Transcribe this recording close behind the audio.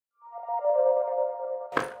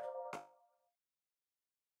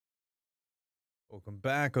Welcome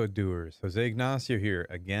back, Odooers. Jose Ignacio here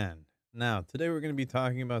again. Now, today we're going to be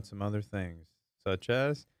talking about some other things, such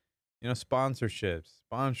as, sponsorships.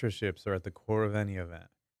 Sponsorships are at the core of any event,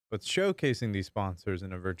 but showcasing these sponsors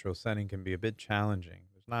in a virtual setting can be a bit challenging.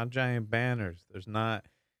 There's not giant banners, there's not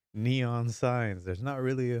neon signs, there's not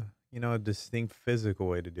really a distinct physical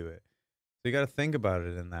way to do it. So you got to think about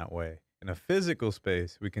it in that way. In a physical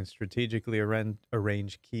space, we can strategically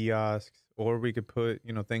arrange kiosks, or we could put,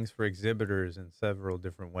 things for exhibitors in several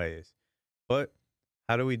different ways. But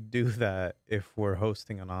how do we do that if we're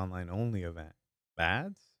hosting an online only event?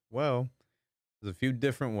 Ads? Well, there's a few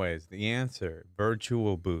different ways. The answer,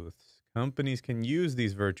 virtual booths. Companies can use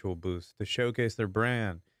these virtual booths to showcase their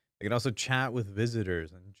brand. They can also chat with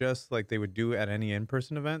visitors, and just like they would do at any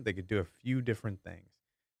in-person event, they could do a few different things.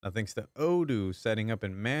 Now, thanks to Odoo, setting up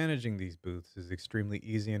and managing these booths is extremely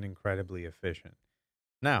easy and incredibly efficient.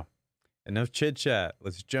 Now, enough chit chat.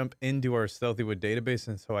 Let's jump into our Stealthywood database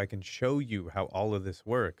and so I can show you how all of this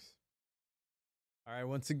works. All right,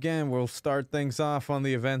 once again, we'll start things off on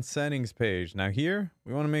the event settings page. Now here,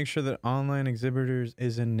 we want to make sure that online exhibitors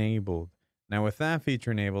is enabled. Now with that feature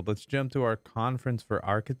enabled, let's jump to our Conference for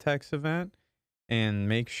Architects event and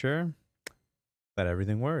make sure that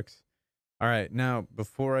everything works. All right, now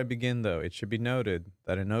before I begin though, it should be noted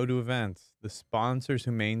that in Odoo events, the sponsors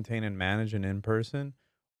who maintain and manage an in-person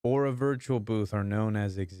or a virtual booth are known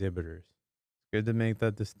as exhibitors. It's good to make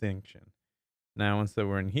that distinction. Now, once that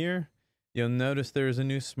we're in here, you'll notice there is a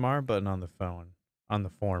new smart button on the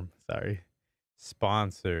form, sorry.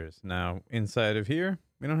 Sponsors. Now, inside of here,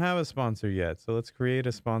 we don't have a sponsor yet, so let's create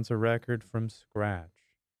a sponsor record from scratch.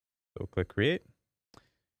 So click create.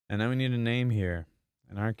 And now we need a name here.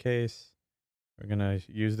 In our case, we're gonna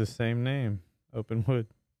use the same name, Open Wood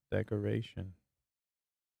Decoration.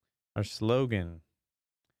 Our slogan,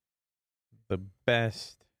 the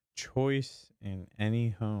best choice in any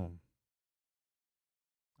home.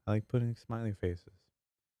 I like putting smiley faces.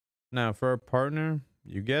 Now for our partner,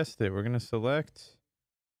 you guessed it, we're gonna select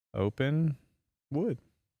Open Wood.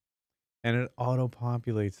 And it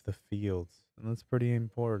auto-populates the fields. And that's pretty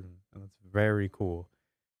important. And that's very cool.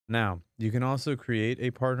 Now, you can also create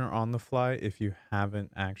a partner on the fly if you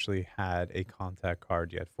haven't actually had a contact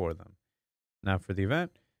card yet for them. Now for the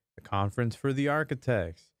event, the Conference for the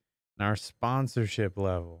Architects, and our sponsorship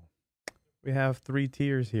level. We have 3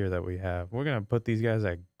 tiers here that we have. We're going to put these guys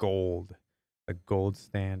at gold, a gold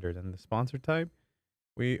standard. And the sponsor type,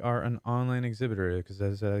 we are an online exhibitor because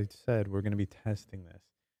as I said, we're going to be testing this.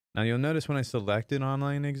 Now you'll notice when I select an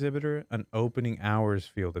online exhibitor, an opening hours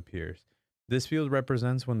field appears. This field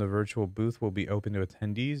represents when the virtual booth will be open to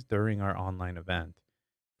attendees during our online event.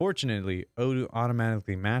 Fortunately, Odoo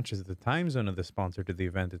automatically matches the time zone of the sponsor to the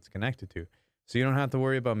event it's connected to, so you don't have to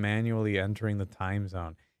worry about manually entering the time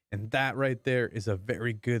zone. And that right there is a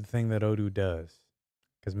very good thing that Odoo does,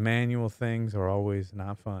 because manual things are always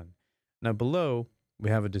not fun. Now below, we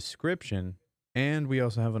have a description, and we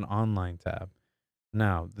also have an online tab.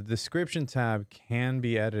 Now, the description tab can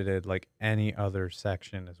be edited like any other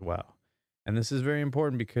section as well. And this is very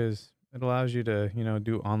important because it allows you to,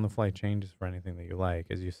 do on-the-fly changes for anything that you like.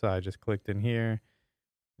 As you saw, I just clicked in here.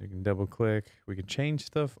 You can double-click. We can change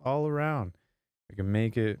stuff all around. We can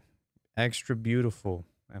make it extra beautiful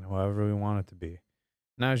and however we want it to be.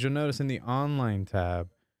 Now, as you'll notice in the online tab,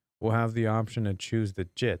 we'll have the option to choose the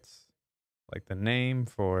JITs, like the name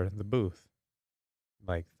for the booth,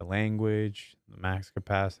 like the language, the max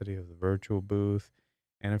capacity of the virtual booth,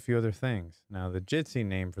 and a few other things. Now, the Jitsi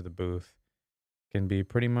name for the booth can be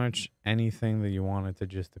pretty much anything that you want it to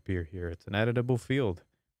just appear here. It's an editable field.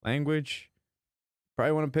 Language,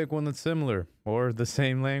 probably want to pick one that's similar or the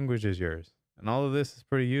same language as yours. And all of this is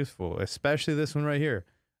pretty useful, especially this one right here,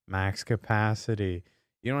 max capacity.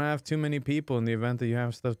 You don't have too many people in the event that you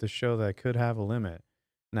have stuff to show that could have a limit.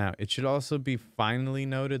 Now, it should also be finally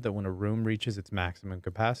noted that when a room reaches its maximum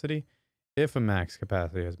capacity, if a max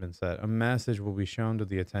capacity has been set, a message will be shown to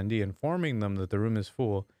the attendee informing them that the room is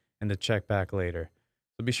full and to check back later.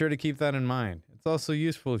 So be sure to keep that in mind. It's also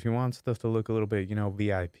useful if you want stuff to look a little bit,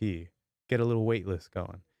 VIP. Get a little wait list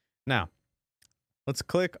going. Now, let's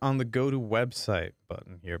click on the Go to Website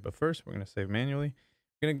button here. But first, we're going to save manually.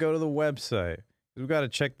 We're going to go to the website. We've got to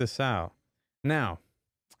check this out. Now,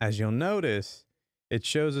 as you'll notice, it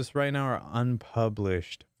shows us right now our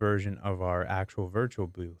unpublished version of our actual virtual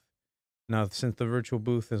booth. Now, since the virtual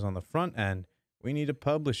booth is on the front end, we need to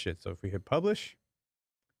publish it. So if we hit publish,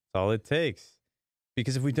 that's all it takes.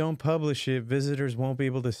 Because if we don't publish it, visitors won't be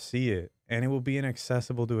able to see it, and it will be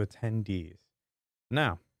inaccessible to attendees.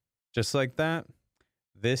 Now, just like that,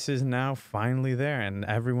 this is now finally there, and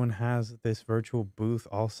everyone has this virtual booth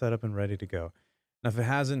all set up and ready to go. Now, if it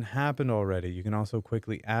hasn't happened already, you can also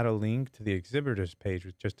quickly add a link to the exhibitors page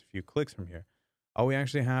with just a few clicks from here. All we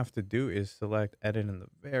actually have to do is select edit in the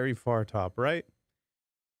very far top right.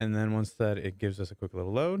 And then once that it gives us a quick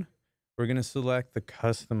little load, we're going to select the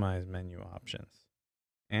customize menu options.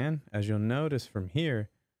 And as you'll notice from here,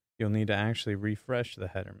 you'll need to actually refresh the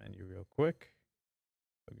header menu real quick.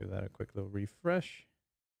 I'll give that a quick little refresh.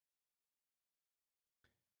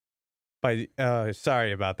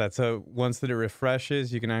 Sorry about that. So once that it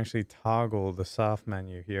refreshes, you can actually toggle the soft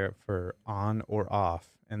menu here for on or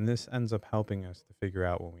off. And this ends up helping us to figure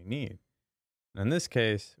out what we need. And in this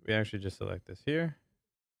case, we actually just select this here.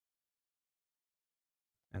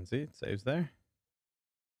 And see, it saves there.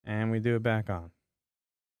 And we do it back on.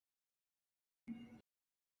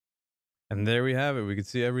 And there we have it. We can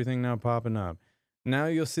see everything now popping up. Now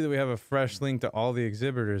you'll see that we have a fresh link to all the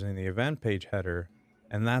exhibitors in the event page header.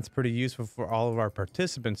 And that's pretty useful for all of our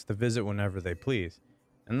participants to visit whenever they please.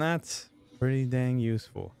 And that's pretty dang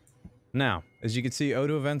useful. Now, as you can see,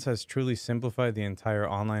 Odoo Events has truly simplified the entire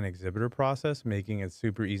online exhibitor process, making it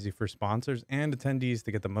super easy for sponsors and attendees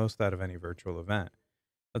to get the most out of any virtual event.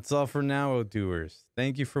 That's all for now, Odooers.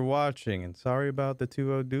 Thank you for watching, and sorry about the two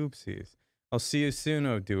Odoopsies. I'll see you soon,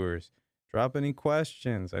 Odooers. Drop any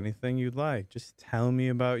questions, anything you'd like. Just tell me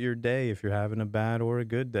about your day if you're having a bad or a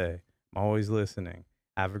good day. I'm always listening.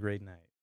 Have a great night.